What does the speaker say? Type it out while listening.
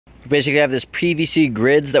We basically have this PVC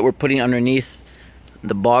grids that we're putting underneath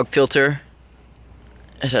the bog filter.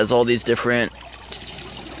 It has all these different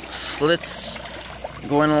slits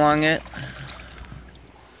going along it.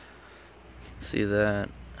 See that?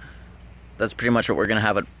 That's pretty much what we're gonna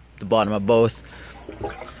have at the bottom of both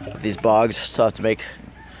of these bogs. So I have to make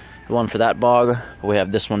the one for that bog, but we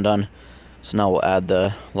have this one done. So now we'll add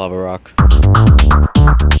the lava rock.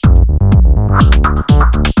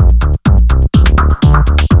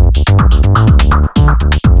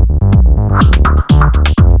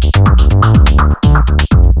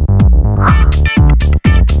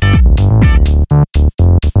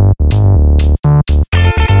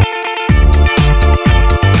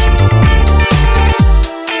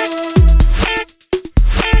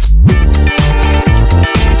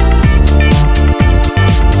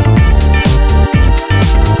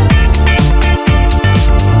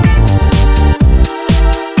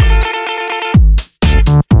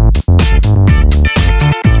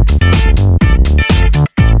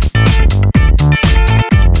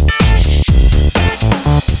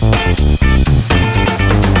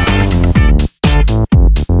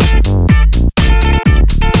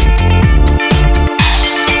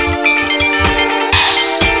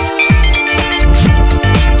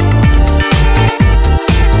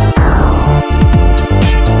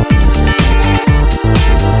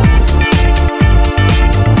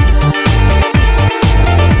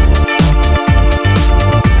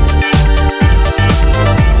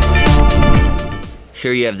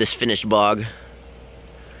 Here you have this finished bog.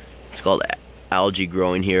 It's called algae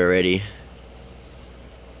growing here already.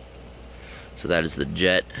 So that is the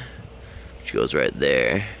jet, which goes right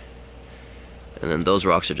there. And then those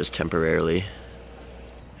rocks are just temporarily.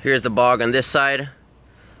 Here's the bog on this side.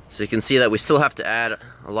 So you can see that we still have to add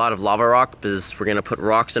a lot of lava rock because we're gonna put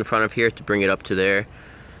rocks in front of here to bring it up to there.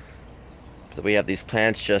 So we have these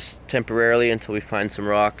plants just temporarily until we find some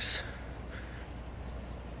rocks.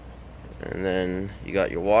 And then you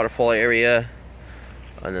got your waterfall area,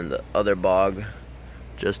 and then the other bog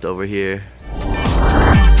just over here.